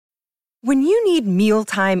When you need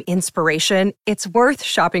mealtime inspiration, it's worth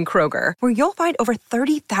shopping Kroger, where you'll find over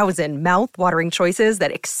 30,000 mouth-watering choices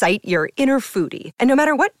that excite your inner foodie. And no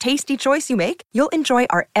matter what tasty choice you make, you'll enjoy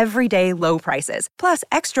our everyday low prices, plus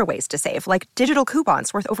extra ways to save, like digital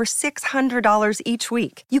coupons worth over $600 each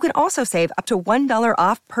week. You can also save up to $1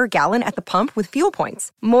 off per gallon at the pump with fuel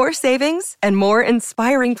points. More savings and more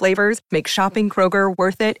inspiring flavors make shopping Kroger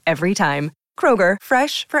worth it every time. Kroger,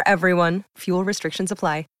 fresh for everyone. Fuel restrictions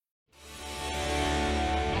apply.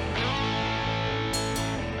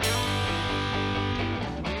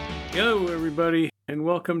 Hello, everybody, and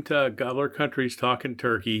welcome to Gobbler Country's Talking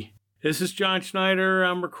Turkey. This is John Schneider.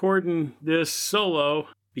 I'm recording this solo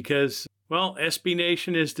because, well, SB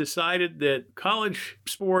Nation has decided that college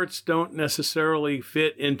sports don't necessarily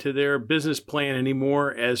fit into their business plan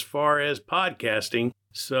anymore as far as podcasting.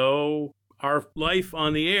 So our life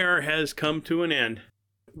on the air has come to an end.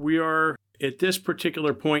 We are, at this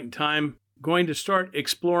particular point in time, going to start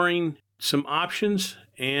exploring some options,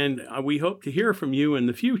 and we hope to hear from you in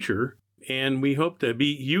the future, and we hope to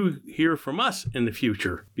you hear from us in the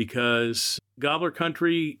future, because Gobbler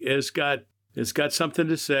Country has got something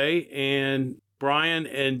to say, and Brian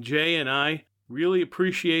and Jay and I really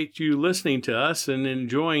appreciate you listening to us and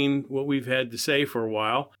enjoying what we've had to say for a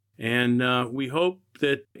while, and we hope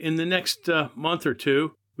that in the next month or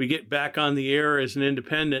two, we get back on the air as an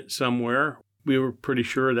independent somewhere. We were pretty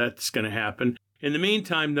sure that's going to happen. In the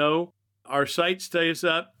meantime, though, our site stays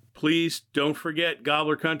up. Please don't forget,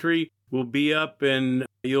 Gobbler Country will be up, and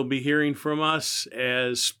you'll be hearing from us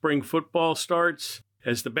as spring football starts,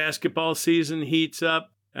 as the basketball season heats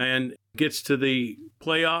up and gets to the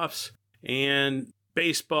playoffs, and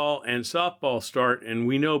baseball and softball start. And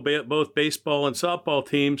we know both baseball and softball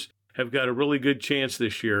teams have got a really good chance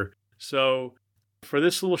this year. So for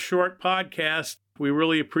this little short podcast, we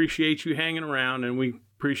really appreciate you hanging around, and we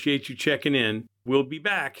appreciate you checking in. We'll be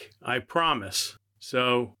back, I promise.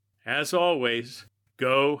 So, as always,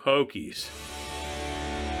 go Hokies.